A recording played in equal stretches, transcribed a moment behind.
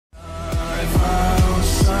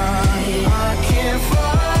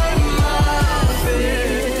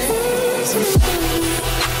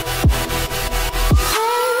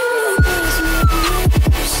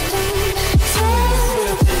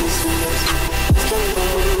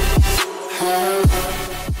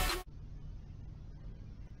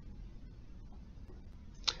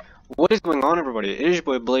What is going on, everybody? It is your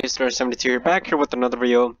boy Blaze72 here, back here with another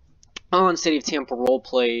video on City of Tampa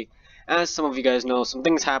Roleplay. As some of you guys know, some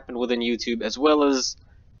things happened within YouTube, as well as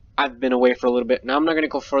I've been away for a little bit. Now, I'm not going to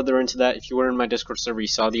go further into that. If you were in my Discord server, you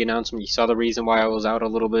saw the announcement, you saw the reason why I was out a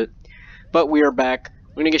little bit. But we are back.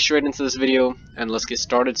 We're going to get straight into this video, and let's get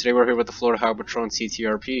started. Today we're here with the Florida Highway Patrol and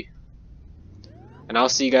CTRP. And I'll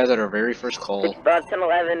see you guys at our very first call. It's about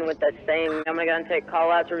 10-11 with that same. I'm gonna go and take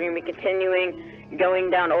call-outs. We're gonna be continuing going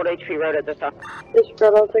down Old HP Road at this time. This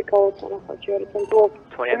girl, I'll take call-outs on a 10-12.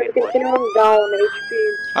 20 We're continuing down HP.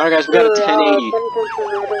 Alright guys, we got a 1080.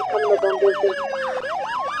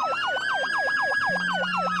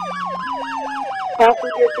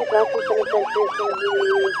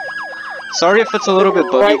 Sorry if it's a little bit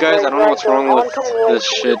buggy, guys. I don't know what's wrong with this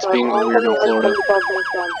shit. It's being weird in Florida.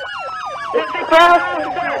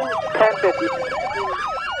 1050.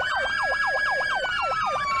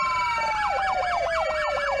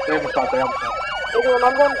 They haven't stopped, I'm going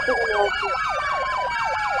to sit in the house.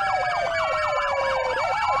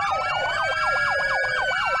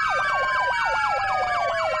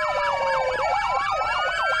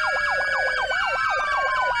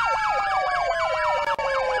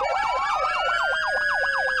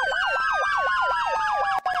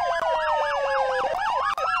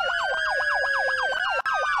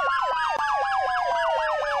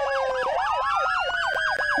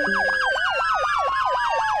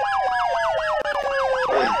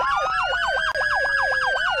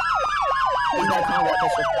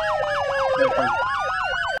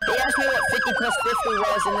 He asked me what 50 plus 50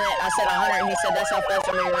 was, and then I said 100, and he said that's how fast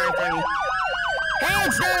I'm gonna run for me.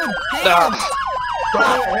 Hands, dude! Hands!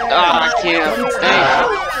 I can't. Hey,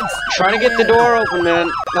 trying to get the door open,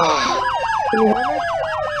 man. Can you hear me?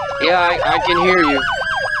 Yeah, I can hear you.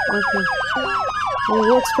 Okay. Well,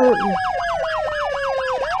 what's hurting?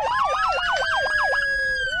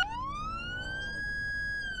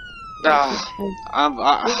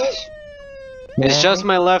 It's just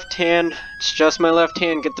my left hand. It's just my left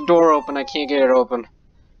hand. Get the door open. I can't get it open.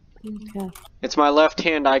 Okay. It's my left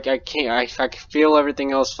hand. I can't. I can feel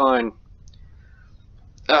everything else fine.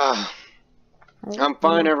 I'm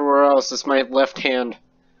fine everywhere else. It's my left hand.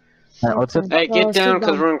 What's it? Hey, get down,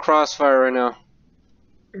 because we're in crossfire right now.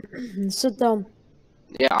 Sit down.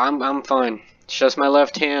 Yeah, I'm fine. It's just my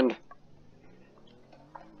left hand.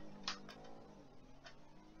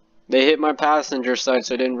 They hit my passenger side,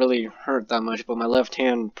 so it didn't really hurt that much, but my left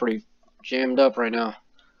hand pretty jammed up right now.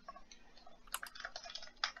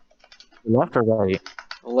 Left or right?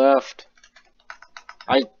 Left.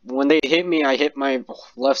 When they hit me, I hit my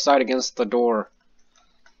left side against the door.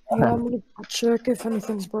 Yeah, I'm gonna check if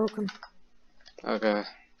anything's broken. Okay.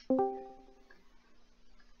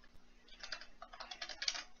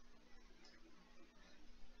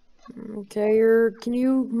 Okay, can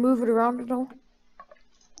you move it around at all?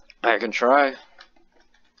 I can try.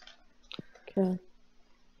 Okay.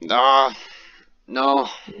 No.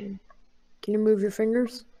 Can you move your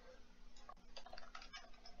fingers?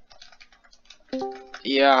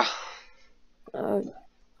 Yeah.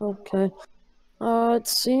 Okay. It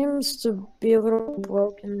seems to be a little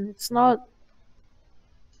broken. It's not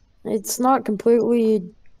completely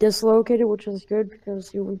dislocated, which is good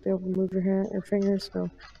because you wouldn't be able to move your fingers. So.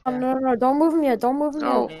 Oh, no, don't move them yet. Don't move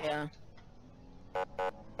them yet. Yeah.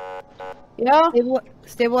 Yeah.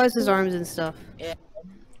 Stabilize his arms and stuff. Yeah.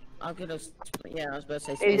 I'll get us. Yeah, I was about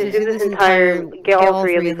to say. Do this entire. Get all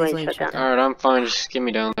three of these lanes shut down. Alright, I'm fine. Just get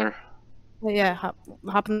me down there. Yeah, hop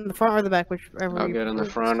in the front or the back, whichever. I'll get in the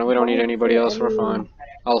front. No, we don't need anybody else. We're fine.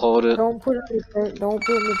 I'll hold it. Don't put any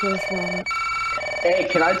pressure on it. Hey,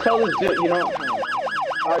 can I tell this dude, you know, don't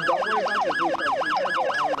worry about the blue card.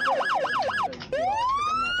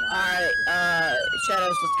 Alright,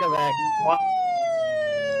 Shadows, let's go back.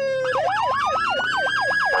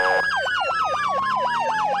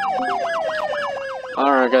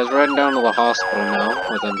 Alright guys, we're heading down to the hospital now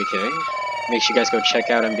with MBK. Make sure you guys go check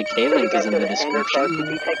out MBK, link is in the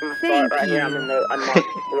description. Thank right here. I'm in the unmarked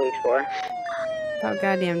blue Explorer. About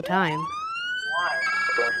goddamn time.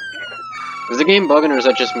 Is the game bugging or is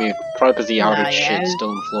that just me? Probably because the outage yeah, shit's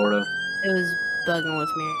still in Florida. It was bugging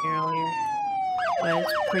with me earlier. But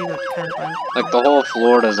it's pretty much kind of fun. Like the whole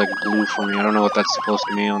Florida is like blue for me. I don't know what that's supposed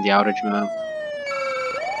to mean on the outage map.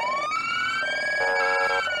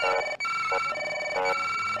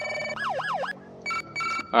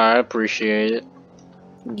 I appreciate it.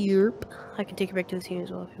 Yerp. I can take you back to the scene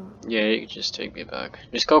as well if you want. Yeah, you can just take me back.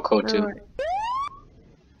 Just go code 2.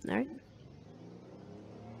 Alright.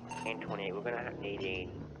 28, we're gonna need a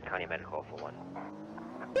county medical for one.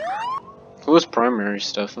 Who was primary,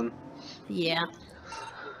 Stefan? Yeah.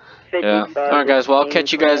 Yeah. Alright guys, well I'll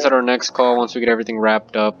catch you guys at our next call once we get everything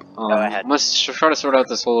wrapped up. ahead. Let's try to sort out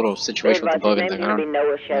this whole little situation with the bugging thing. I don't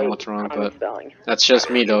know what's wrong, but that's just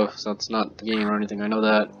me though, so it's not the game or anything, I know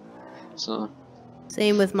that. So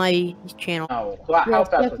Same with my channel. Oh, Yeah, how it's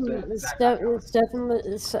fast was definitely, it? it's definitely,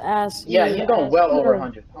 it's ass. Yeah, you're going well over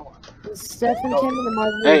 100. Stefan came into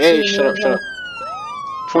my hey, shut up.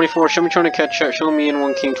 24, show me trying to catch up. Show me in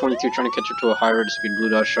 1 King 22 trying to catch up to a high rate of speed blue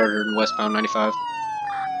Dodge Charger in westbound 95.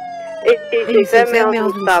 86, that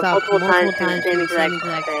mail's been stopped multiple times for the same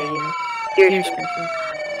exact thing. Here's Christian.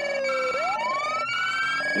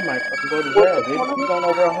 You might fucking go to jail, dude. You're going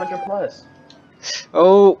over 100 plus.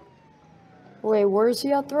 Oh! Wait, where is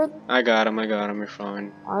he at, Thread? I got him, you're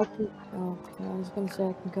fine. I was gonna say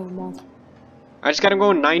I can cut him off. I just got him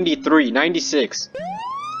going 93, 96.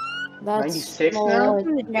 That's 96 small,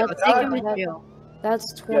 now?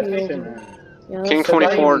 That's 20 Yeah, over. Yeah, King that's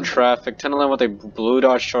 24 traffic, 1011 with a blue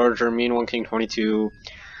Dodge Charger, mean 1 King 22.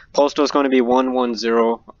 Postal is going to be 110,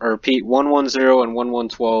 or repeat, 110 and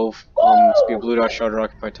 1112. It's be a blue Dodge Charger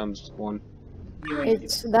occupied times 1.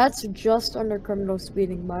 That's just under criminal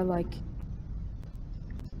speeding by like.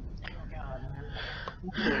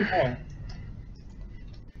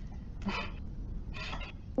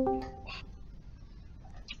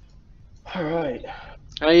 Alright.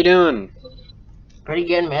 How you doing? Pretty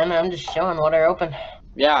good, man. I'm just chilling while they're open.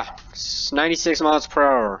 Yeah, it's 96 miles per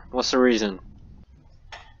hour. What's the reason?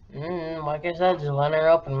 Like I said, just letting her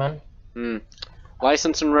open, man.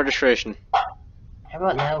 License and registration. How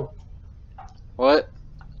about no? What?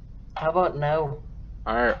 How about no?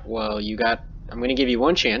 Alright, well, I'm gonna give you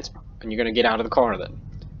one chance, and you're gonna get out of the car then.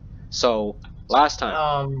 So, last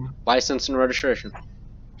time, license and registration.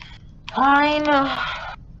 Fine.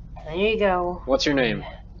 There you go. What's your name?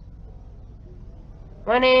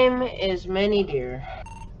 My name is Manny Deer.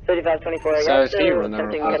 3524. So, can you run that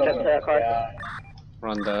Attempting real to quick? catch up to that car.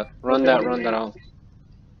 Run that out.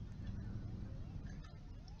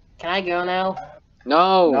 Can I go now?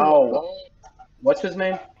 No! No. What's his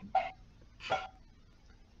name? You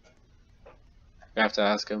have to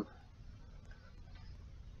ask him.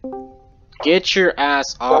 Get your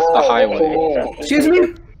ass off the highway. Excuse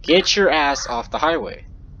me? Get your ass off the highway.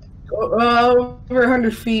 Over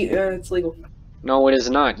 100 feet, it's legal. No, it is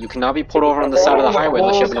not. You cannot be pulled over on the side of the highway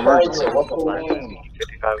unless you have an emergency.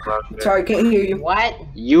 Sorry, can't hear you. What?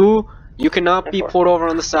 You cannot be pulled over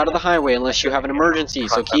on the side of the highway unless you have an emergency,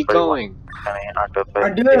 so keep going. I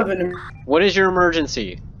do have an What is your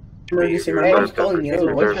emergency? emergency. My mom's calling you.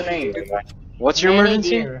 What's your name? What's your Manny emergency?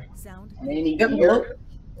 Deer. Manny Yep, Deer?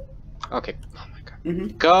 Okay. Oh my god.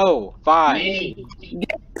 Mm-hmm. Go! 5.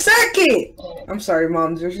 Second! I'm sorry,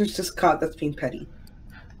 Mom. There's just caught that's being petty.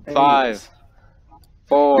 5.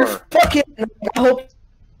 You're 4. fucking. I hope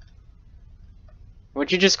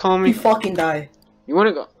What'd you just call me? you fucking die. You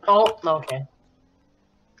wanna go? Oh, okay.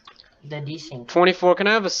 The decent. 24, can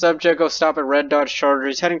I have a subject go stop at Red Dodge Charger?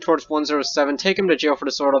 He's heading towards 107. Take him to jail for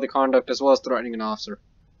disorderly conduct as well as threatening an officer.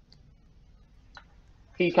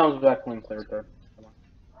 He comes back when clear, bro.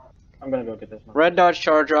 I'm gonna go get this one. Red Dodge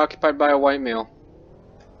Charger occupied by a white male.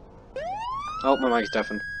 Oh, my mic's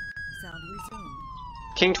deafened.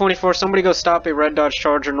 King 24, somebody go stop a Red Dodge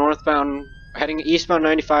Charger northbound, heading eastbound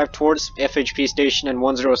 95 towards FHP station and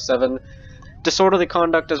 107. Disorderly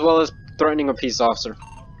conduct as well as threatening a peace officer.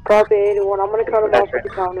 Copy 81. I'm gonna cut him off at the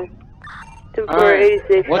counter. Alright,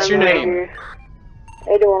 86. what's your name?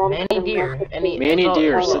 81. I'm Manny cutting him Deer. off. Manny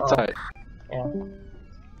Deer, sit tight. Yeah.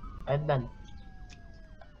 I've been.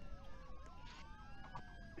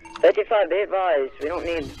 55, be advised. We don't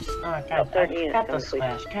need. Oh, God, I got the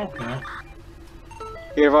slash. God damn it.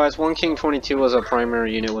 Be advised, 1 King 22 was a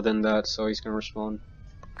primary unit within that, so he's gonna respond.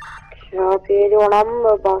 Copy 81. I'm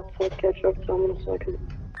about to catch up to him in a second.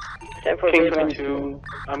 King 22.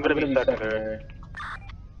 I'm gonna be secondary.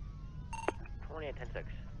 20 at 10-6.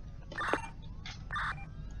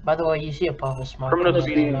 By the way, you see a puff of smoke. Criminal Just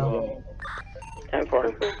speeding. know.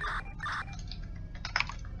 10-4.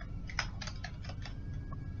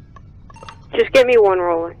 Just get me one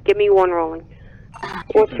rolling. Get me one rolling.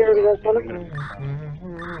 What's your best one?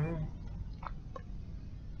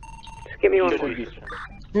 Just give me one.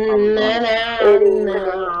 No.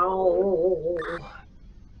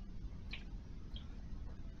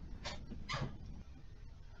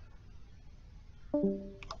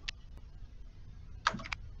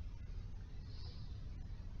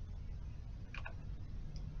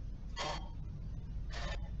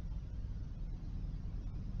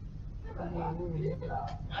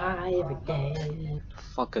 Hi, every day.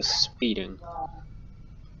 Fuck is speeding.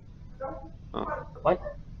 Oh. What?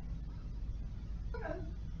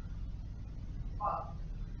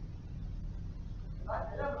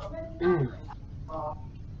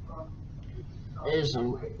 is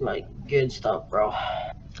some like good stuff, bro.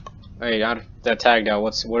 Hey, that tagged out.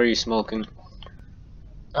 What are you smoking?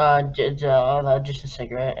 Just a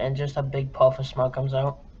cigarette, and just a big puff of smoke comes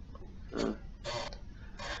out.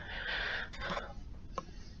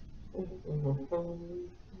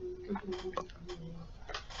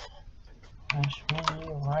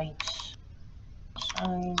 Rights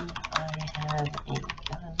sign. I have a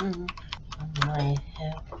gun on my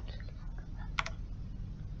hip.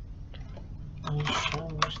 He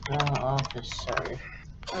shows the officer.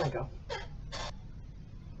 There we go.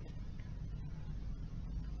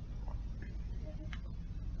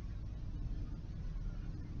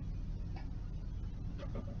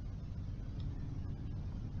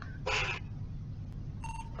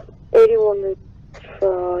 $81 to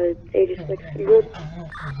 $86. Good.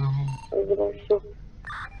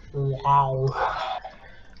 Wow.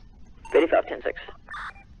 85-10-6.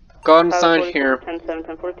 Go ahead and sign here.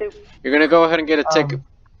 10-7-10-42. You're gonna go ahead and get a ticket.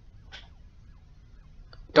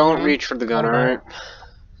 Don't reach for the gun, alright?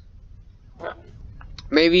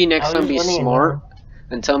 Maybe next time be smart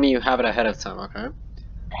and tell me you have it ahead of time, okay?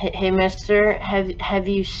 Hey, mister, have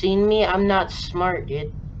you seen me? I'm not smart,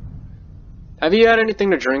 dude. Have you had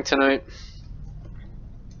anything to drink tonight?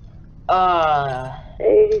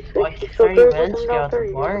 86. Like 30 minutes ago at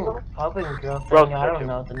the bar, Papa and girl thing, I don't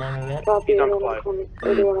know the name of it. Copy 81-23.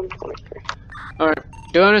 Alright,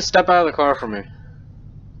 go ahead and step out of the car for me.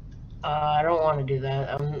 I don't want to do that.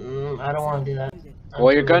 I don't want to do that.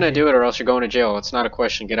 Well, you're gonna do it or else you're going to jail. It's not a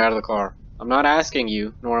question. Get out of the car. I'm not asking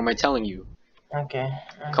you, nor am I telling you. Okay.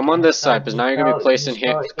 Come on this side, because now you're gonna be placed in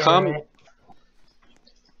here. Come!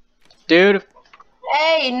 Dude!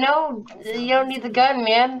 Hey, no! You don't need the gun,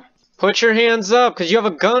 man. Put your hands up, because you have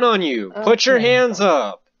a gun on you! Okay. Put your hands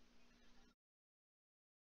up!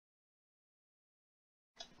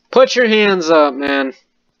 Put your hands up, man.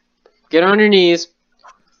 Get on your knees.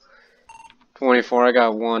 24, I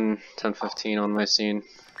got 1, 10, 15 on my scene.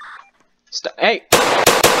 Hey!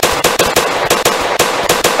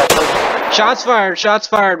 Shots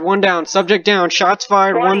fired, 1 down, subject down, shots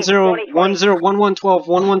fired, 1-0, 1-0, 1-1-12,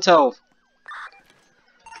 1-1-12.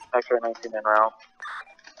 X-ray 19 en route.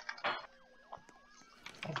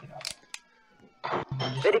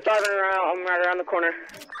 55 in a row, I'm right around the corner.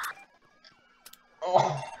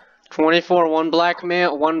 24, one black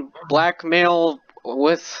male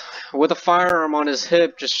with a firearm on his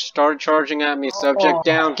hip just started charging at me. Subject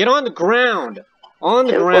down. Get on the ground. On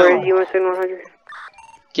the ground. You want signal 100?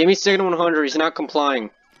 Give me signal 100. He's not complying.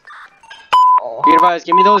 Be advised.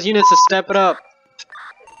 Give me those units to step it up.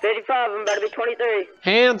 55. I'm about to be 23.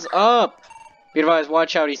 Hands up. Be advised.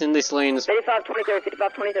 Watch out. He's in these lanes. 55 23.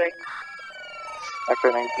 55 23.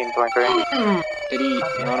 X-ray 19 23. Did he?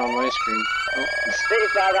 Not on my screen. Oh.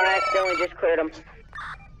 55. I accidentally just cleared him.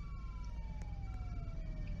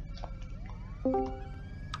 I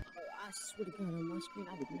swear to God, on my screen,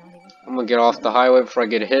 I did not even. I'm gonna get off the highway before I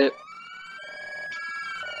get hit.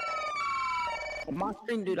 On my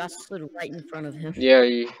screen, dude, I slid right in front of him. Yeah.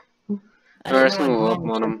 Alright, let's move up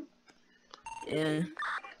on him. Yeah.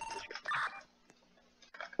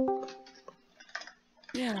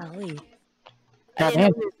 Yeah, Lee. I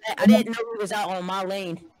didn't know he was out on my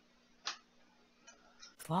lane.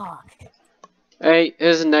 Fuck. Hey,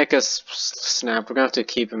 his neck is snapped. We're gonna have to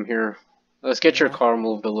keep him here. Let's get your car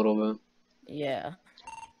moved a little bit. Yeah.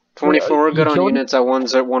 24, we're good on units at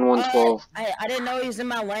 1-1-12. I didn't know he was in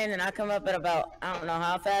my lane, and I come up at about, I don't know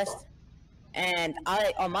how fast. And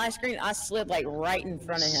on my screen, I slid like right in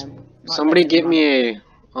front of him. Somebody get me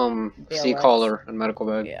a C-collar and medical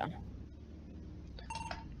bag. Yeah.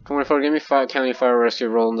 24, give me County Fire Rescue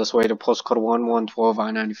rolling this way to postcode 1112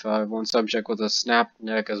 I-95. One subject with a snapped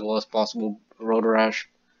neck as well as possible road rash.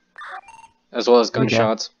 As well as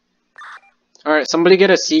gunshots. Alright, somebody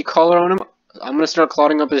get a C-collar on him. I'm gonna start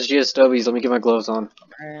clouding up his GSWs. Let me get my gloves on.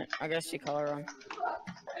 Alright, I got a C-collar on.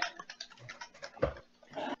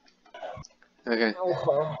 Okay.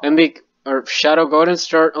 Or Shadow, go ahead and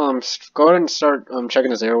start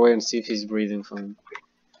checking his airway and see if he's breathing fine.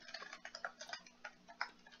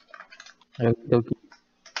 Okay.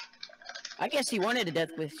 I guess he wanted to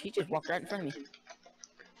death with. He just walked right in front of me.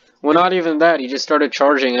 Well, not even that. He just started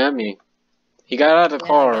charging at me. He got out of the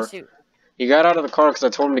car. He got out of the car because I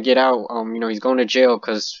told him to get out. You know, he's going to jail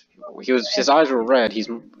because his eyes were red. He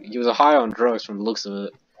was high on drugs from the looks of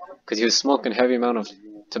it, because he was smoking heavy amount of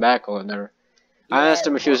tobacco in there. I asked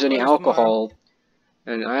him if he was any alcohol,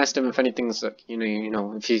 and I asked him if anything's like, you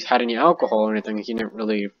know, if he had any alcohol or anything. He didn't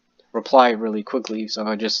really reply really quickly, so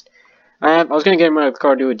I was gonna get him out of the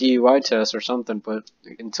car to do a DUI test or something, but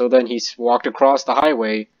until then he walked across the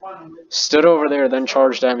highway, stood over there, then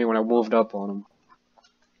charged at me when I moved up on him.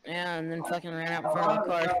 Yeah, and then fucking ran out in front of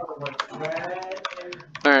the car.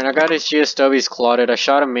 Alright, I got his GSWs clotted. I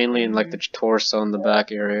shot him mainly in like the torso and the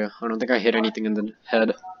back area. I don't think I hit anything in the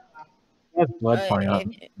head. That's blood pouring out.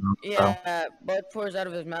 Yeah, blood pours out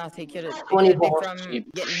of his mouth. He could be from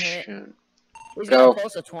getting hit. He's got a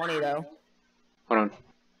pulse of 20 though. Hold on.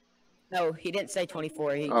 No, he didn't say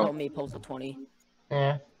 24. He told me pulse of 20.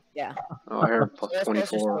 Yeah. Yeah. Oh, I heard plus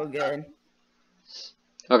 24. So good.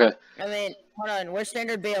 Okay. I mean, hold on. We're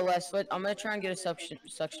standard BLS. I'm gonna try and get a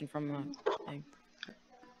suction from thing.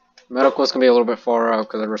 Medical's gonna be a little bit far out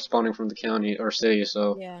because they're responding from the county or city,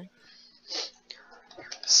 so. Yeah.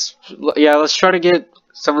 Yeah, let's try to get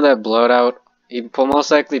some of that blood out. He will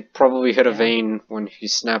most likely probably hit a vein when he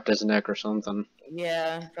snapped his neck or something.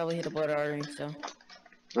 Yeah, probably hit a blood artery, so. I'm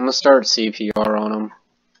gonna start CPR on him.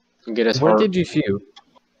 And get his heart. Where did you shoot?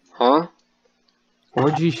 Huh?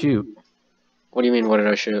 Where'd you shoot? What do you mean, what did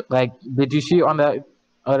I shoot? Like, did you shoot on the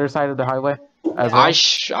other side of the highway? As well?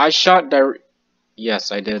 I shot direct.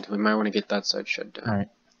 Yes, I did. We might want to get that side shut down. Alright.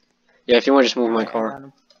 Yeah, if you want to just move my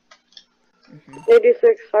car.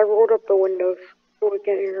 86, I rolled up the windows so we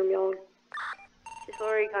can't hear him yelling.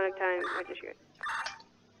 Sorry, contact time. I just hear it.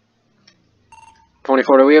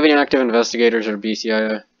 24, do we have any active investigators or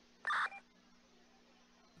BCIA?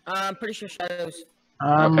 I'm pretty sure Shadows.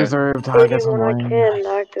 I'm reserved. I guess I'm I lying. can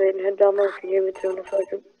activate and head down there if you give it to him in a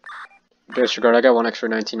second. Disregard, I got one extra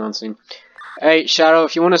 19 on scene. Hey, Shadow,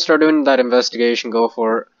 if you want to start doing that investigation, go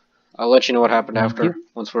for it. I'll let you know what happened after,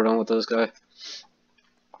 once we're done with this guy.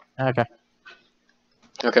 Okay.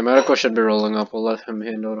 Okay, medical should be rolling up. We'll let him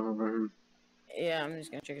handle it over him. Yeah, I'm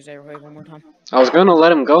just gonna check his airway one more time. I was gonna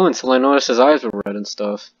let him go until I noticed his eyes were red and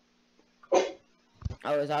stuff.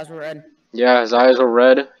 Oh, his eyes were red. Yeah, his eyes were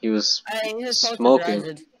red. He was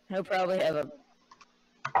smoking. He'll probably have a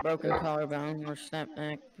broken collarbone or snap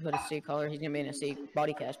neck. Put a C collar. He's gonna be in a C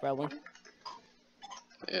body cast probably.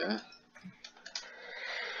 Yeah.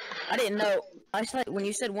 I didn't know. I said when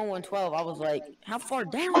you said 1112, I was like, how far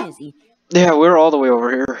down is he? Yeah, we're all the way over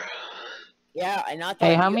here. Yeah, and I thought.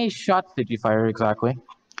 Hey, how many shots did you fire exactly?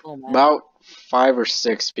 Oh, man. About 5 or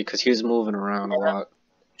 6 because he was moving around a lot.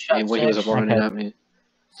 And when he was running at me.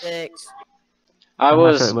 6. I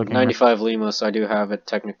was 95 Lima, so I do have it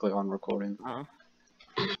technically on recording.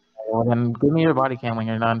 Well, then give me your body cam when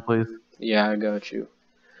you're done, please. Yeah, I got you.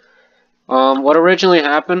 What originally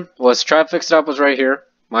happened was traffic stop was right here.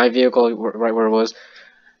 My vehicle right where it was.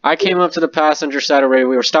 I came up to the passenger side already.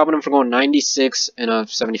 We were stopping him for going 96 and a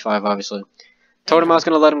 75, obviously. Told him I was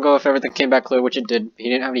going to let him go if everything came back clear, which it did. He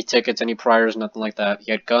didn't have any tickets, any priors, nothing like that.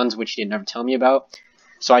 He had guns, which he didn't ever tell me about.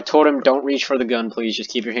 So I told him, don't reach for the gun, please. Just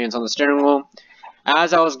keep your hands on the steering wheel.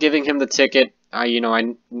 As I was giving him the ticket, he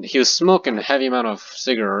was smoking a heavy amount of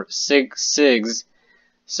cigarettes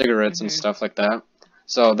and stuff like that.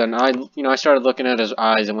 So then I started looking at his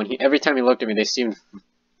eyes, and every time he looked at me, they seemed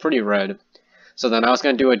pretty red. So then I was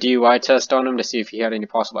going to do a DUI test on him to see if he had any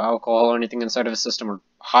possible alcohol or anything inside of his system or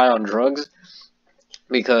high on drugs.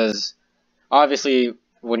 Because obviously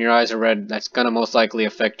when your eyes are red, that's going to most likely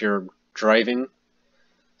affect your driving.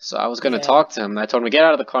 So I was going to talk to him. I told him to get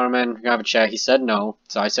out of the car, man. We're going to have a chat. He said no.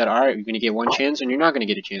 So I said, alright, you're going to get one chance and you're not going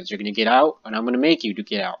to get a chance. You're going to get out and I'm going to make you to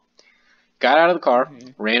get out. Got out of the car,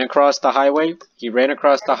 ran across the highway. He ran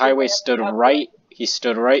across the highway, he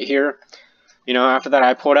stood right here. You know, after that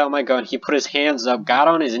I pulled out my gun. He put his hands up, got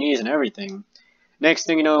on his knees and everything. Next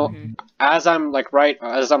thing you know, as I'm a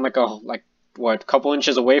couple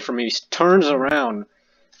inches away from me, he turns around,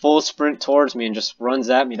 full sprint towards me and just runs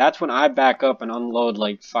at me. That's when I back up and unload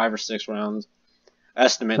like 5 or 6 rounds.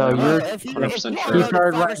 Estimate. So like you're 100% sure. He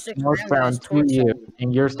started running northbound to you,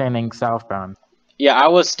 and you're standing southbound. Yeah, I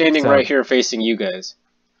was standing right here facing you guys.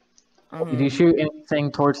 Did you shoot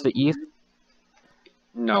anything towards the east?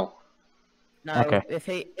 No. No, okay.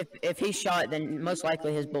 If he shot, then most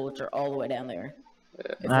likely his bullets are all the way down there.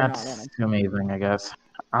 That's amazing, I guess.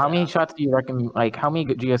 How many shots do you reckon, like, how many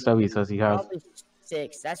GSWs does he have? Probably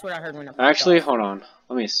 6. That's what I heard when I Actually, hold on.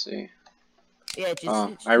 Let me see. Yeah,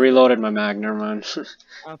 I reloaded my mag, never mind.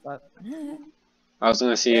 Oh, fuck. I was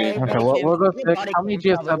gonna see. Okay, we'll go 6. How many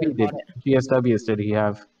GSWs did he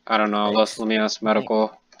have? I don't know. Let me ask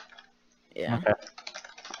medical. Yeah. Okay.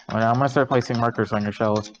 Well, I'm gonna start placing markers on your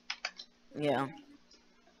shells. Yeah.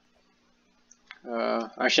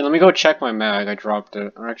 Actually, let me go check my mag. I dropped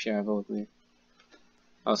it. Or actually, I have it with me.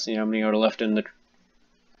 I'll see how many are left in the.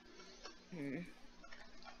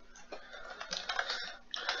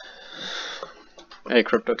 Hey,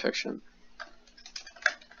 crypto protection.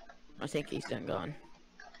 I think he's done gone.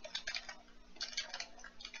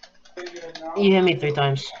 You hit me 3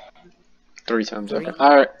 times. 3 times, okay.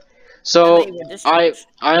 Alright. So many were I discharged?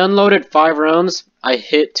 unloaded 5 rounds. I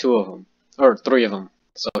hit 2 of them, or 3 of them.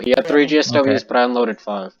 So he had 3 GSWs, Okay. but I unloaded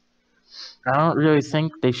 5. I don't really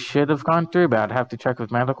think they should have gone through, but I'd have to check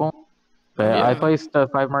with medical. But Yeah. I placed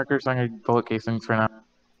 5 markers on your bullet casings for now.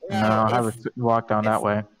 And then I'll have a walk down that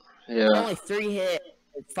way. Yeah. Only 3 hit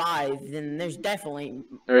 5, then there's definitely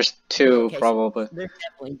There's 2 probably. There's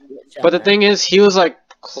definitely bullets But down the there. thing is, he was like,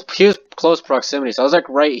 he was close proximity, so I was like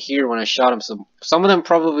right here when I shot him. So some of them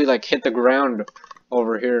probably like hit the ground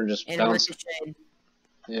over here and just And bounced. ricocheted.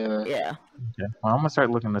 Yeah. Yeah. Okay. Well, I'm gonna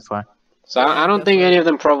start looking this way. So I don't go think for any it. of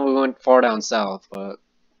them probably went far down south, but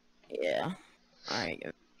Yeah. Alright,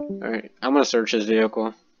 go. alright, I'm gonna search his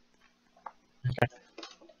vehicle.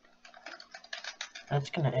 That's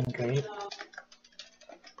gonna end great.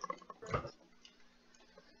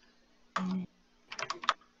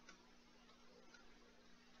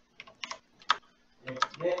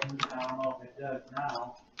 I don't know if it does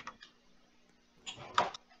now.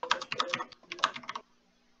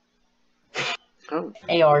 Oh.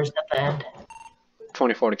 AR's at the end.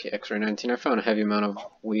 24 to X-ray 19. I found a heavy amount of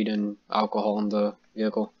weed and alcohol in the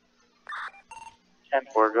vehicle.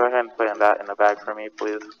 10-4, go ahead and put in that in the bag for me,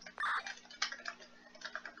 please.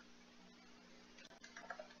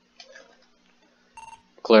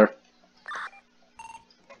 Clear.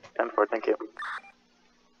 10-4, thank you.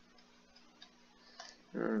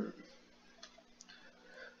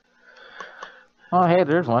 Oh, hey,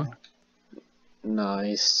 there's one.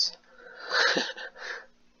 Nice.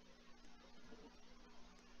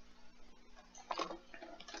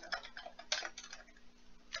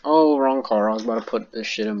 Oh, wrong car. I was about to put this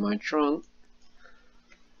shit in my trunk.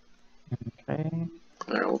 Okay.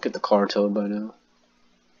 Alright, we'll get the car towed by now.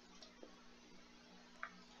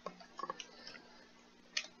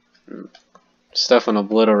 Stefan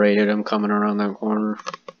obliterated him coming around that corner.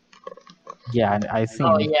 Yeah, I seen.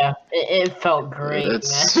 Oh yeah, it felt great,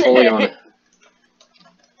 It's man. fully on it.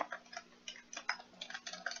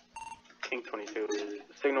 King 22,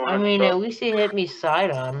 signal. I mean, at least he hit me side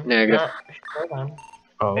on. Negative. Not short on.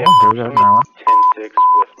 Oh, there's another one. 10-6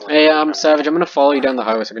 with Hey, I'm Savage. I'm gonna follow you down the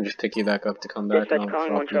highway so I can just pick you back up to come back. And I'll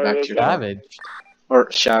drop you back to your car. Savage. Or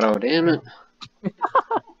Shadow, damn it.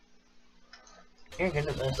 You're good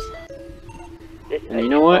at this. And you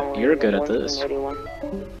know what? You're good at this.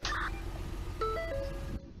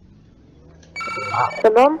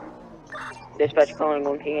 Hello? Dispatch calling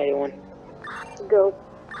 1 King 81. Go.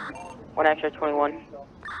 1 extra 21.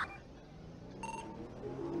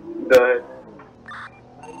 Go ahead.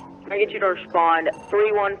 I get you to respond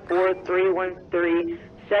 314-313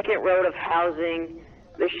 Second Road of Housing.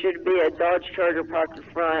 There should be a Dodge Charger parked in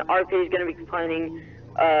front. RP is going to be complaining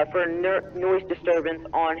for noise disturbance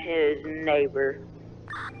on his neighbor.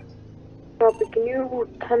 Copy, can you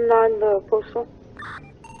 10-9 the postal?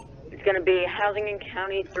 It's going to be Housing and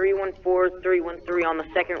County 314-313 on the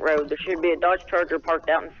second road. There should be a Dodge Charger parked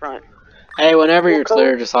out in front. Hey, whenever you're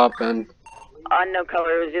clear, just hop in. No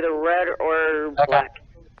color. It was either red or black.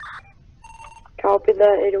 Copy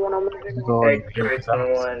that, 81, I'm gonna Going.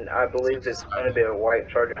 21, I believe it's going to be a white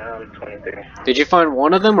Charger and 23. Did you find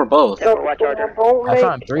one of them or both? White Charger. I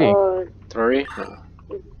found 3. 3? Don't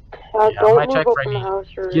I move checked up right in the now. house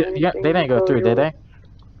or Yeah, anything they didn't go through, did they?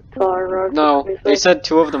 No, they said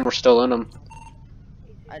 2 of them were still in them.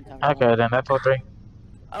 Okay, then that's all 3.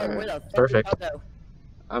 Oh, where the fuck Perfect. did I go?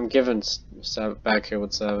 I'm giving back here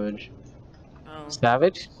with Savage. Oh.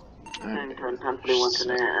 Savage? 10-41 to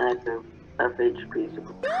the active FHP.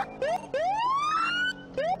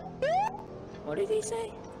 What did he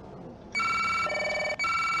say?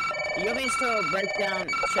 You want me to still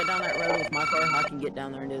shut down that road with my car? I can get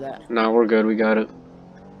down there and do that. No, we're good. We got it.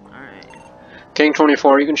 Alright. King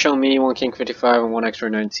 24, you can show me 1 King 55 and 1 X-ray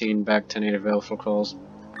 19 back 10 available for calls.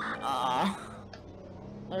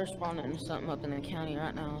 They're responding to something up in the county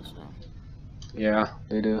right now, so. Yeah,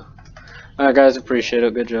 they do. Alright, guys, appreciate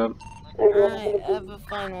it. Good job. Alright, have a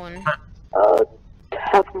fun one.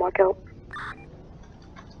 Half a mark out.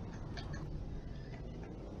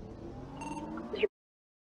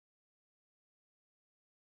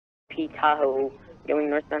 P Tahoe, going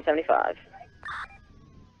northbound 75.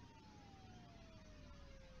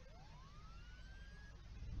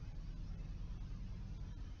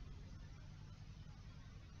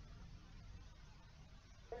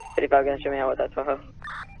 Gonna show me out with that Tahoe.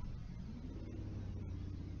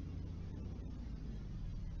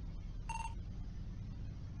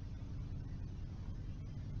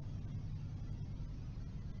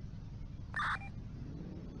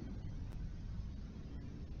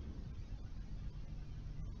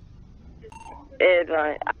 It's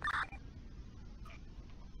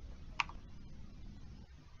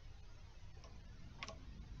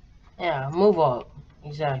Yeah, move up.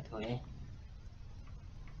 Exactly.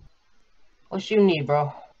 What you need,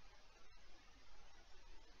 bro?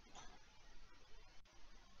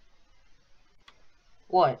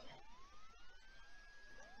 What?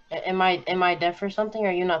 Am I deaf or something? Or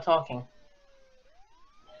are you not talking?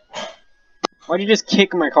 Why'd you just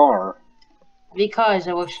kick my car? Because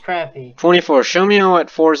it looks crappy. 24. Show me how at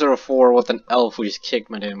 404 with an elf who just kicked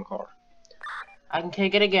my damn car. I can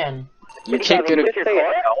kick it again. You kicked it again.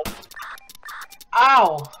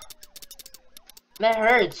 Ow! That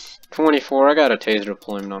hurts. 24. I got a taser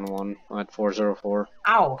deployment on one at 404.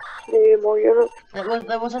 Ow!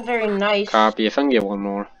 That wasn't very nice. Copy. If I can get one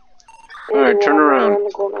more. Alright, turn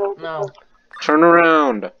around. No. Turn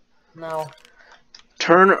around. No.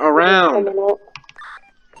 Turn around.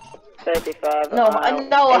 55. No,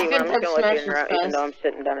 no, anyway, I'm gonna smash this fast. even though I'm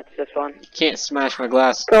sitting down at this one. You can't smash my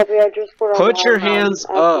glass. Copy, I just Put your hands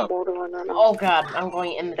up. Oh god, I'm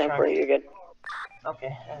going in the truck. You're good.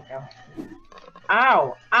 Okay, there we go.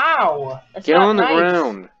 Ow! Ow! That's Get not on the nice.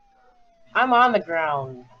 ground. I'm on the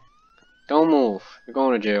ground. Don't move. You're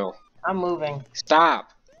going to jail. I'm moving.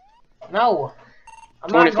 Stop. No. I'm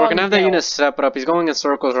 24. not Can I have going that to unit step it up? He's going in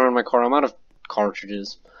circles around my car. I'm out of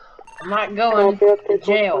cartridges. I'm not going to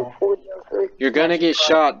jail. You're gonna get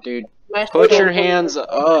shot, dude. Put your hands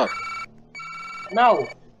up. No.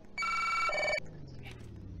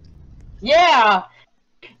 Yeah.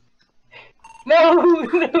 No.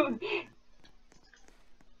 No.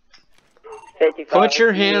 Put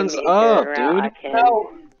your hands up, dude.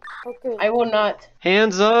 No. Okay. I will not.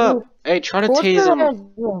 Hands up. Hey, try to tase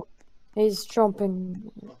him. He's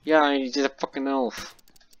jumping. Yeah, he's a fucking elf.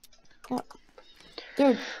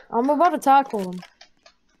 Dude, I'm about to tackle him.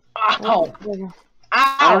 Ow.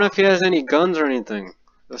 I don't know if he has any guns or anything.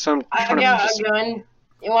 That's what I I'm got a gun.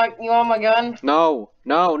 You want my gun? No.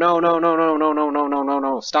 No, no, no, no, no, no, no, no, no, no,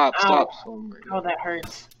 no. Stop, stop. Oh, that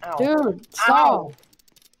hurts. Ow. Dude, stop. Ow.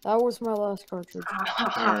 That was my last cartridge.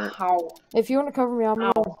 Ow. If you want to cover me, I'm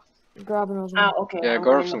gonna grab another one. Okay. Yeah,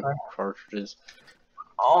 grab some cartridges.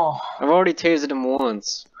 Oh. I've already tased him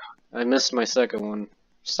once. I missed my second one.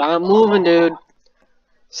 Stop moving, dude.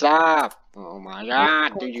 Stop. Oh my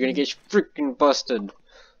god, dude, you're gonna get freaking busted.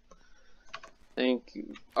 Thank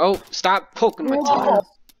you. Oh, stop poking my tail.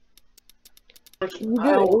 You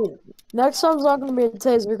get, next time's not gonna be a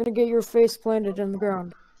taser. You're gonna get your face planted in the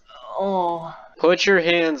ground. Oh. Put your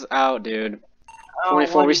hands out, dude.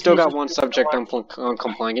 24. We still got one subject on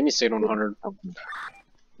compliant. Give me state 100. Okay.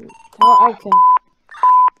 Okay.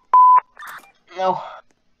 No.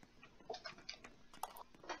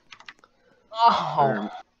 Oh.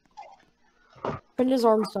 Pin his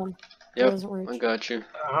arms down. Yep, I got you.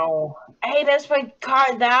 Ow. Hey, that's my car.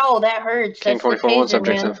 Ow, that hurts. King That's 24, the one taser,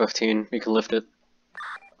 subject man. in 15. You can lift it.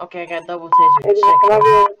 Okay, I got double taser. Can I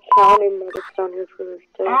be county medics down here for this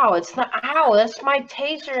day? Ow, it's not. Ow, that's my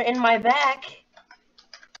taser in my back.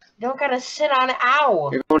 You don't gotta sit on it. Ow.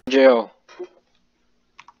 You're going to jail.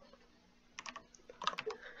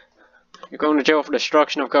 You're going to jail for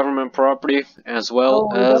destruction of government property, as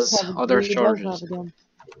well as other charges.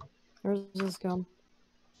 Where's this gun?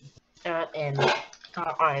 I'm in.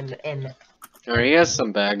 Alright, he has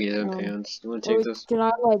some baggies and pants. You want to take this? Can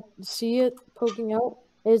I, like, see it poking out?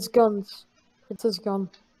 It's guns. It's his gun.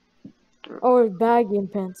 Oh, it's baggy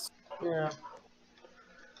and pants. Yeah.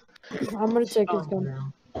 I'm gonna take his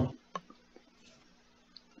gun.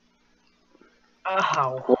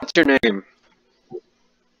 Ow. What's your name?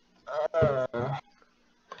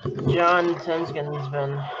 John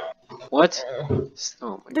Tensgensben. What?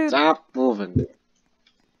 Oh my, stop moving.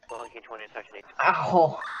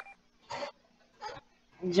 Ow.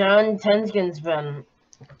 John Tensgensben.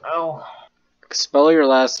 Oh. Spell your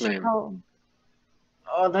last name.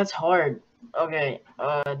 Oh, that's hard. Okay.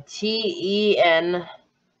 T-E-N.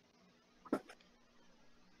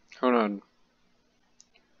 Hold on.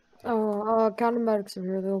 Oh, county medics are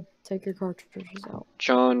here. They'll take your cartridges out.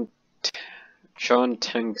 John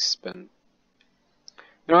Tankspin.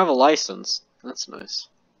 You don't have a license. That's nice.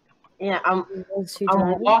 Yeah, I'm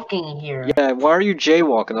walking here. Yeah, why are you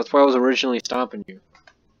jaywalking? That's why I was originally stopping you.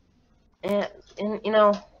 And you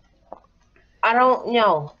know, I don't, you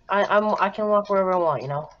know, I can walk wherever I want, you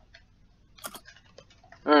know.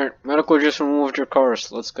 Alright, medical just removed your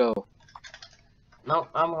cars. Let's go. Nope,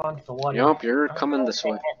 I'm going to the water. Yup, you're coming this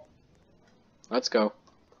way. Let's go.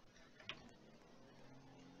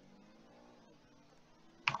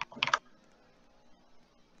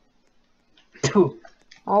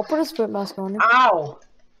 I'll put a spit mask on you. Ow!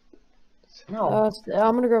 No.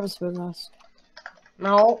 I'm gonna grab a spit mask.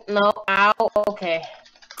 No, ow, okay.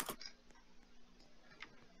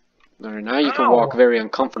 Alright, now you can walk very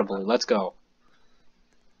uncomfortably. Let's go.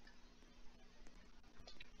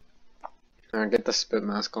 Alright, get the spit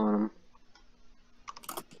mask on him.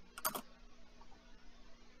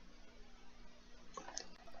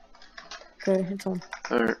 Okay, it's on.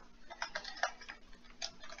 Alright.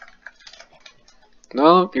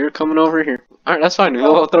 No, you're coming over here. Alright, that's fine.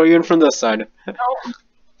 We'll throw you in from this side. No.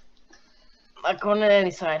 Not going to any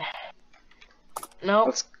side. No.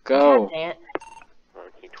 Let's go. God damn it.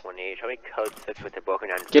 28. Show me code 6 with the broken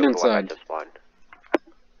down. Get inside.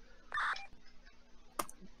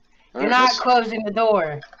 You're not closing the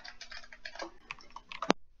door.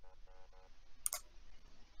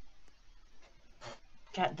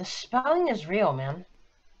 God, the spelling is real, man.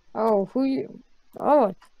 Oh, who you?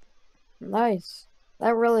 Oh, nice.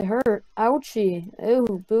 That really hurt. Ouchie.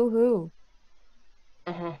 Ew, boo-hoo.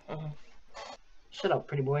 Shut up,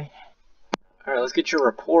 pretty boy. Alright, let's get your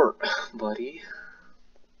report, buddy.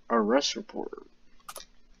 Arrest report.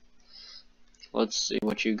 Let's see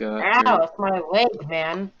what you got. Ow, it's my leg,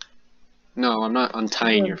 man. No, I'm not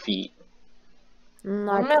untying your feet.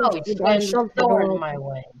 No, it's the door in my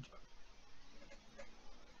leg.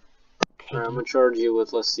 Alright, I'm gonna charge you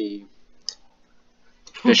with, let's see,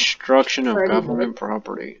 destruction of government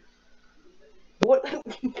property. What?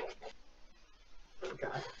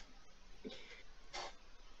 God.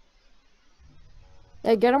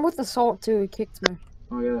 Hey, get him with assault too. He kicked me.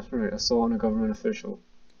 Oh yeah, that's right. Assault on a government official.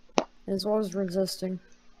 As well as resisting.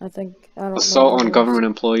 I think. I don't know. Assault on government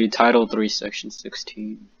employee, Title 3, Section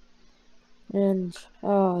 16. And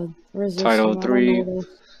resisting. Title 3,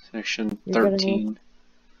 Section You're 13.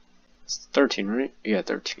 It's 13, right? Yeah,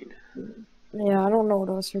 13. Yeah, I don't know what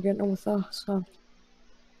else you're getting with us. So.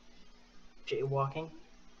 Jaywalking.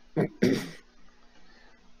 For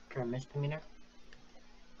a misdemeanor.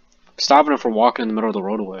 Stopping him from walking in the middle of the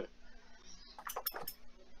roadway.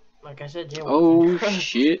 Like I said, jaywalking. Oh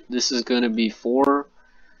shit! This is gonna be 4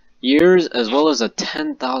 years as well as a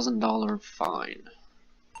 $10,000 fine.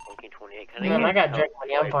 Man, I got direct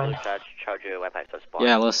money. I'm fine.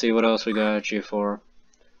 Yeah, let's see what else we got you for.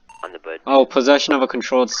 On the bud. Oh, possession of a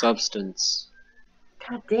controlled substance.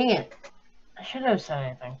 God dang it! I should have said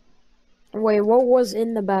anything. Wait, what was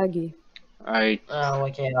in the baggie? Like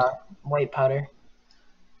white powder.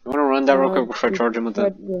 You wanna run that real quick before I charge him with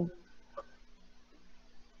that? Yeah.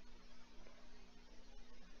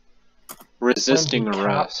 Resisting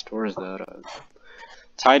arrest. Where is that at?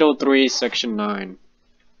 Title 3, Section 9.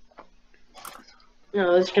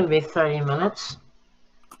 No, this is gonna be 30 minutes.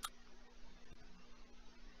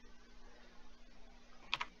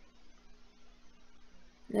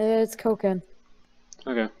 It's cocaine.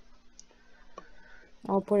 Okay.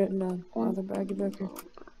 I'll put it in the other baggie back here.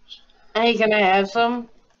 Hey, can I have some?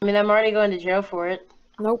 I mean, I'm already going to jail for it.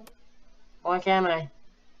 Nope. Why can't I?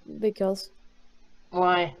 Because.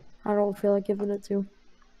 Why? I don't feel like giving it to.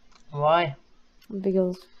 Why?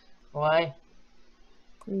 Because. Why?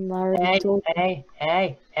 Hey.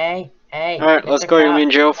 Alright, let's go. You're in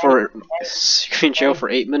jail for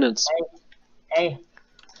 8 minutes. Hey.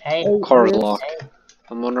 Car's locked.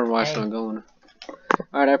 I'm wondering why it's not going.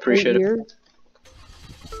 Alright, I appreciate it.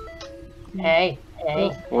 Hey.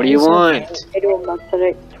 What do you want?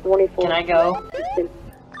 Can I go?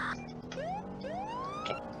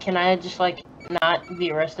 Can I just like not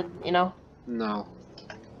be arrested, you know? No.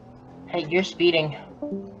 Hey, you're speeding.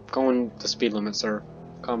 Going the speed limit, sir.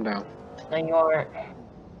 Calm down. No, you aren't.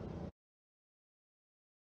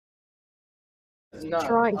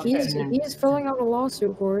 Try. He's filling out a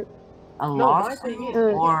lawsuit for it. A lawsuit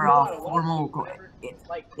or a formal?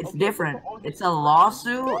 It's different. It's a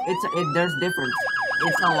lawsuit. There's difference.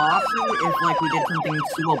 It's a lawsuit if like we did something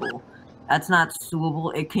suable. That's not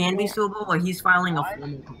suable. It can be suable, but he's filing a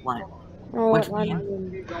formal complaint, which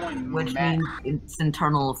means it's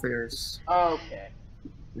internal affairs. Okay.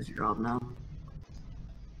 What's your job now?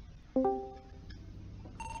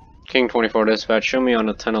 King 24 dispatch, show me on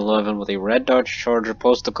a 1011 with a red Dodge Charger.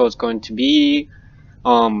 Postal code's going to be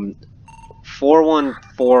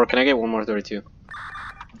 414. Can I get one more 32?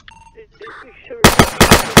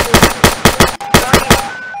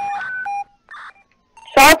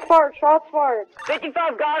 Shots fired.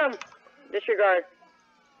 55 got him. Disregard.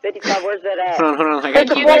 55, where's that at? Hold on, I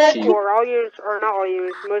gotta come back to you. All units, or not all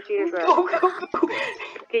units, most units are. Go.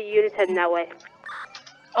 Get units heading that way.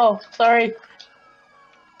 Oh, sorry.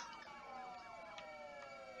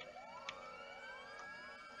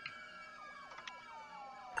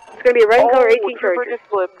 It's gonna be a red color 18 Charger.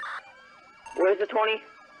 Where's the 20?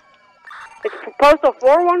 It's postal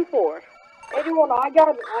 414. 81, I got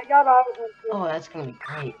it. Oh, that's gonna be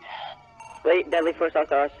great. Wait, deadly force off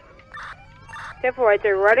to us. 10-4 right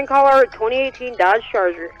there. Riding collar 2018 Dodge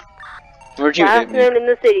Charger. Where'd you hit me? Fastest in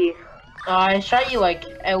the city. I shot you like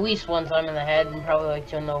at least one time in the head and probably like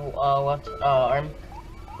two in the left arm.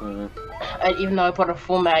 Even though I put a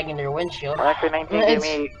full mag in your windshield. Actually, 19, give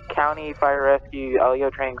me County Fire Rescue, LEO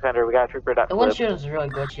Training Center. We got a trooper that The windshield is really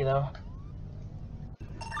glitchy though.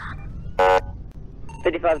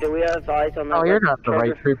 55, do we have eyes on the Oh, you're not the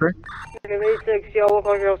right trooper. 86, y'all look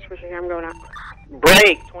like y'all switching. I'm going out.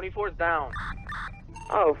 Break! 24's down.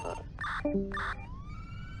 Oh.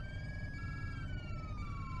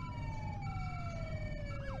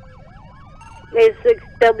 86,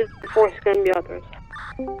 deadly force is going to be authorized.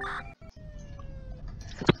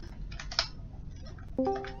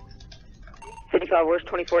 Where's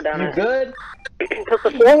 24 down at? Good? Because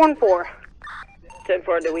the 414.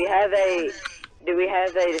 10-4, do we have a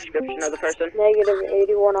description of the person? Negative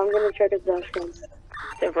 81, I'm gonna check his dash cam.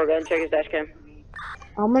 10-4, go ahead and check his dash cam.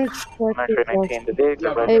 I'm gonna check his dash cam. 19, the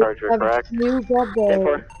vehicle red Hey, charger, correct? you grab the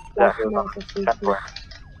 10-4. dash cam out for CT.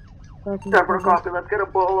 10-4 copy. Let's get a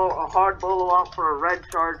hard bolo out for a red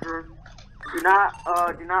charger. Do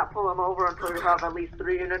not pull him over until you have at least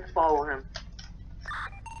 3 units follow him.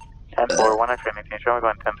 10-4, 1 extra 19, show me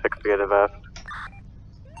going 10-6 to get a vest.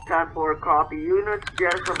 10-4 copy. Units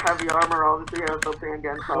get some heavy armor, obviously has something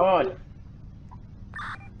against us. God.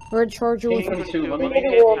 Red charger with Let me get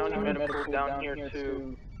county medical down here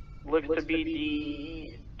to looks to be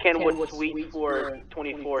the Kenwood suite for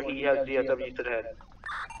 24. He has DSW to the head.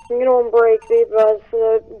 I'm gonna on break,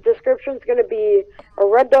 the description's gonna be a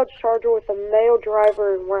red Dodge Charger with a male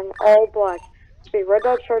driver wearing all black. Be red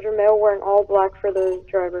Dodge Charger male wearing all black for the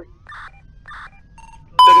driver.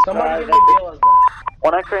 Somebody give me a deal as that.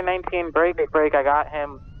 1 extra 19, break, I got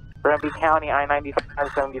him. Granby County,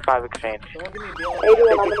 I-95-75 exchange. Someone give me a deal.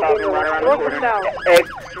 81, I'm gonna be right around the corner.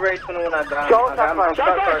 X-ray 21, I'm down.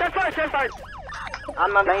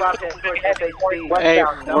 I'm on the clock at FHP. Hey,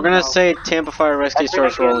 we're gonna say Tampa Fire Rescue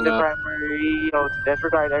starts rolling up.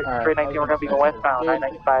 Disregard X-ray 19, we're gonna be going westbound,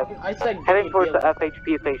 I-95. I said Heading towards the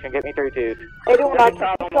FHP station, get me 32s. 81, I'll take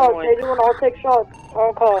shots. 81, I'll take shots.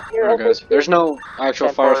 On call. Here, Alright guys, there's no actual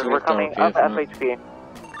fire We're coming up FHP.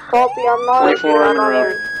 Copy, I'm not. 24 on the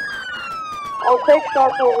road. I'll take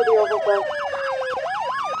shots over the overpass.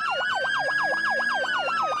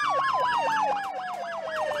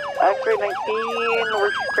 X-ray 19,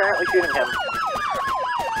 we're currently shooting him.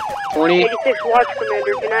 20. 86 watch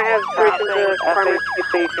commander, can I have permission to primary? FHP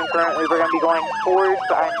station, currently we're gonna be going towards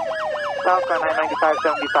southbound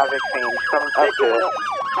I-95-75 exchange, coming up to it.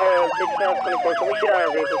 It's 24, can we shoot out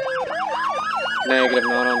our vehicles? Negative,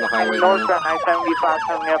 not on the highway. Northbound I-75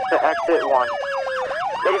 coming up to exit 1.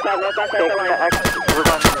 85, north, back, Taking the exit, we're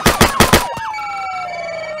going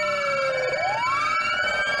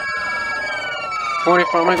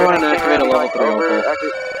 24, I'm going to activate a level 3 over,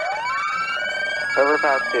 okay. over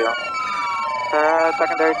past 2.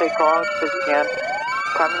 Secondary take calls, if you can.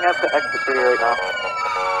 Coming up to exit 3 right now.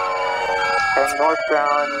 And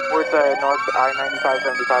northbound, towards the north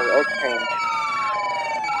I-95-75 exchange.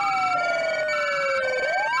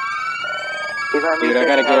 Dude, I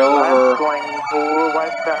gotta get over. Going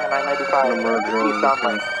westbound I-95, eastbound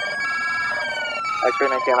lane. X-ray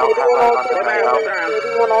 19, I'll have that on the right now.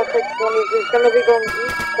 81, I'll take 20. He's gonna be going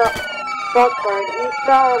eastbound. Southbound.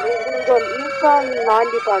 Eastbound. He's gonna be going eastbound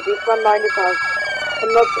 95. Eastbound 95.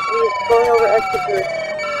 And look, he's going over exit 3.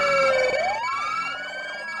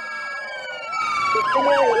 He's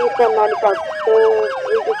continuing eastbound 95. So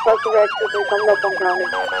we just passed over exit 3 coming up on county.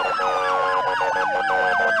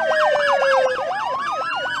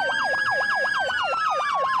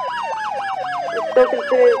 Still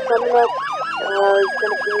continues coming up. It's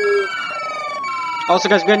gonna be. Also,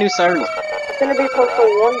 guys, we got new sirens. It's gonna be postal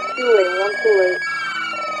 128.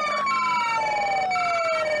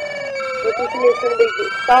 The continue is gonna be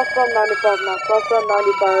southbound 95 now. Southbound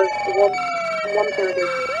 95 to 130.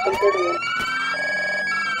 131.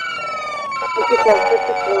 54.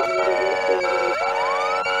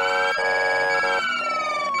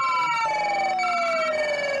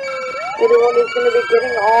 Everyone is gonna be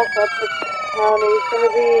getting off at the county. He's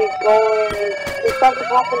gonna be going. He's about to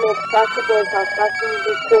pop in the Pastor Boy's house. That's in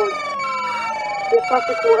the court. Just past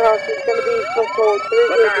the courthouse. He's gonna be postal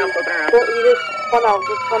 330. So you just spun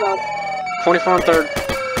out. 24 on 3rd.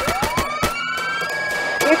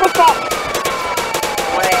 Vehicle stop.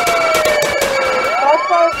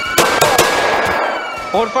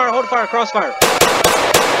 Hold fire, crossfire.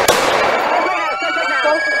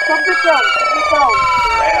 Something down.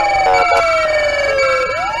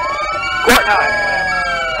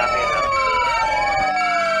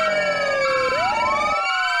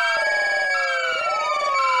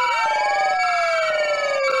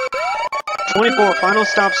 24, final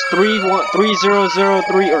stops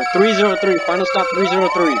 3003 or 303, final stop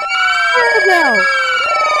 303. No.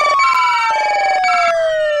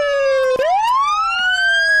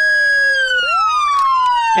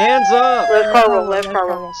 Hands up! Left car roll, left car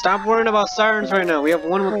roll. Stop worrying about sirens right now. We have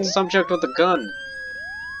one with the subject with a gun.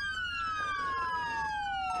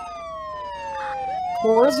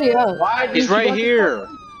 Where's he at? He's right here.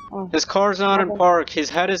 His car's not in park. His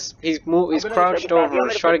head is he's crouched over.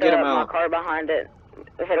 Let's try to get him out. My car behind it.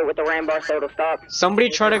 Hit it with the ram bar so it'll stop. Somebody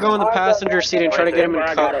try to go in the passenger seat and try to get him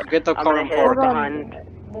in get the car in park.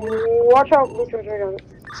 Watch out, Lucian's right on it.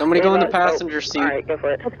 Somebody go in the passenger seat. Alright, go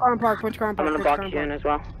for it. Put car in park, put car in park. I'm gonna box you in as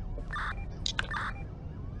well.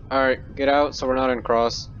 Alright, get out so we're not in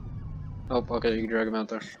cross. Oh, okay, you can drag him out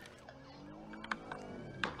there.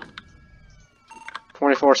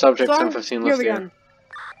 24 subjects, 10-15 left here.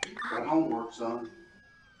 Got homework, son.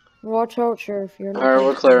 Watch out, Sheriff. You're not. Alright,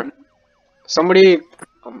 we're clear. Somebody,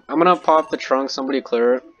 I'm gonna pop the trunk, somebody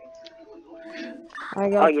clear it. I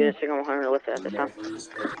got you. I'll get a signal 100 lift it at this time.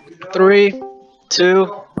 3, 2,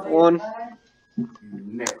 1.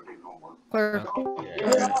 Clear.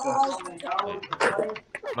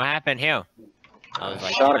 What happened here? I was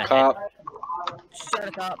like, Shot a cop. Shut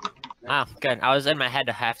it up. Oh, good. I was in my head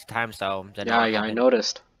half the time, so. Yeah, I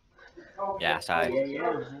noticed. Yeah, sorry.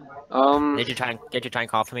 Did you try and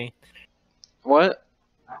call for me? What?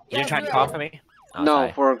 Did you try and call for me? Oh,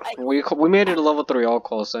 no, we made it a level 3 all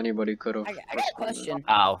call, so anybody could have. I got a question.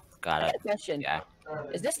 Oh, got it. I got a question. Yeah.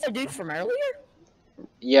 Is this the dude from earlier?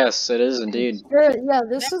 Yes, it is indeed. Yeah,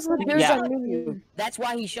 this is the dude that knew you. That's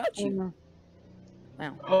why he shot you.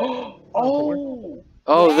 Wow.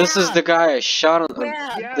 Oh, this is the guy I shot on.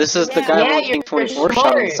 This is the guy with King 24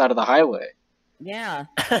 shot on the side of the highway. Yeah.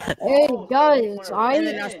 Hey guys, And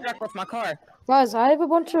then I was stuck with my car. Guys, I have a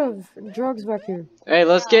bunch of drugs back here. Hey,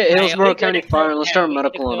 let's get Hillsborough County Fire and let's start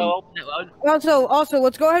medical on them. Also,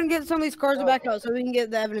 let's go ahead and get some of these cars back out so we can get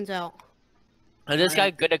the evidence out. Is this guy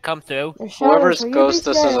good to come through? Whoever's ghost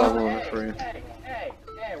this is, I'll move it for you.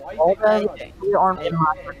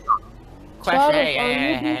 Question,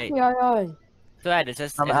 hey. Fred, is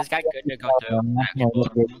this guy good to go through?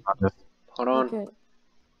 Hold on.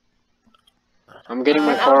 I'm getting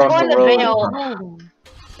my car off the road.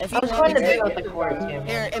 If I was trying to bail with the quarantine.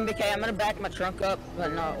 Here, MBK, I'm gonna back my trunk up,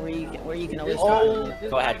 but not where you can at least.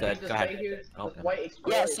 Go ahead, good. Go ahead. Oh,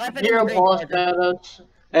 yeah, slap it in the green Charger.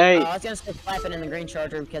 Hey. I was gonna say slap it in the green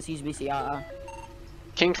Charger because he's BCI.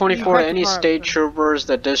 King 24, any state troopers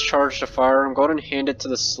that discharge the firearm, go ahead and hand it to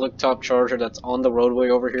the slick top charger that's on the roadway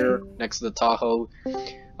over here next to the Tahoe.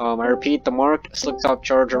 I repeat, the marked slick top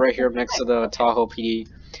charger right here next to the Tahoe PD.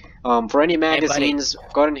 For any magazines,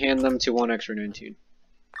 go ahead and hand them to 1X19.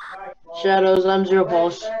 Shadows, I'm 0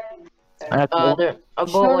 pulse. A bullet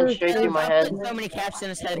went straight through my head. So many caps in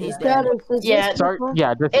his head, he's dead. Yeah, just, well,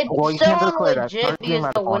 you still can't declare that. legit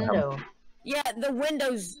because the window. Yeah, the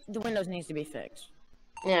windows needs to be fixed.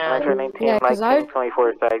 Yeah, because I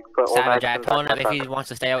 24 side. Savage, I told him if he wants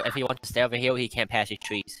to stay over here, he can't pass his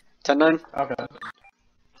trees. 10-9. Okay.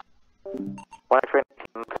 1 for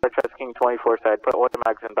King 24 side. Put all the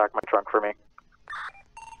mags in back my trunk for me.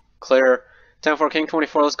 Clear. 10-4 King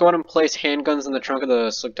 24. Let's go ahead and place handguns in the trunk of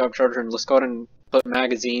the slick top charger, and let's go ahead and put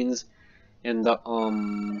magazines in the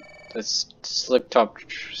slick top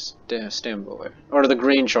standby or the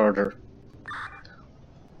green charger.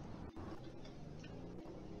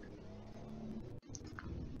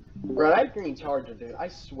 Bro, that green Charger, dude, I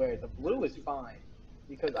swear, the blue is fine.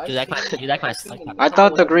 Because you like my slick top? I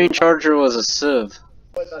thought the green charger was a sieve.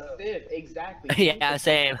 But a sieve, exactly. Yeah,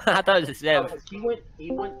 same. I thought it was a sieve.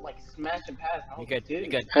 He went like smashing past. You good? You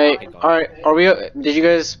good? Hey, alright, are we? Did you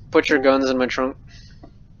guys put your guns in my trunk?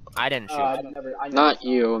 I didn't shoot. I never Not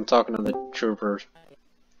you, I'm talking to the troopers.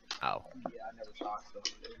 Oh. Yeah, I never shot stuff,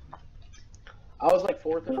 dude. I was like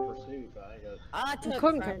 4th in a pursuit, but I took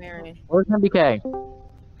primary. Where's MBK?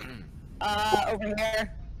 Over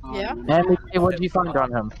here. Yeah. MBK, what did you find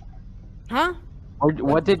on him? Huh?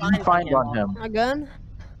 What did you find on him? A gun?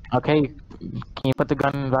 Okay, can you put the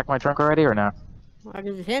gun in the back of my trunk already or no? I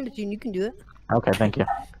can just hand it to you and you can do it. Okay, thank you.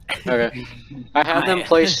 Okay. I have them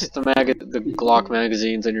place the Glock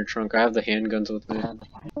magazines in your trunk. I have the handguns with me.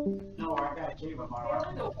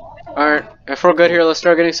 Alright, if we're good here, let's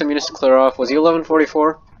start getting some units to clear off. Was he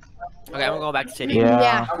 1144? Okay, I'm going back to city.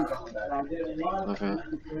 Yeah. Okay.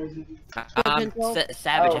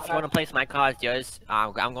 Savage, if you want to place my car, it's yours.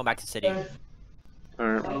 I'm going back to city.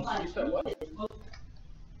 Alright.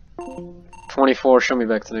 24, show me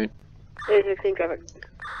back to 9. 16 traffic.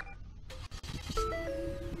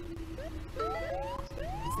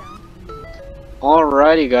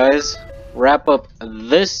 Alrighty, guys. wrap up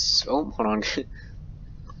this. Oh, hold on.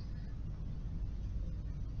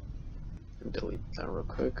 Delete that real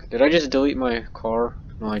quick. Did I just delete my car?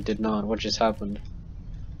 No, I did not. What just happened?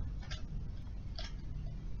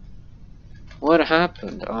 What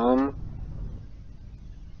happened? I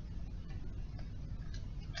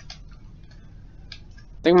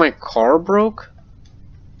think my car broke?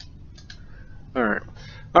 Alright.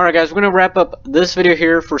 Alright guys, we're gonna wrap up this video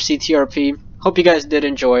here for CTRP. Hope you guys did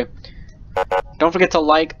enjoy. Don't forget to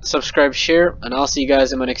like, subscribe, share, and I'll see you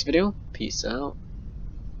guys in my next video. Peace out.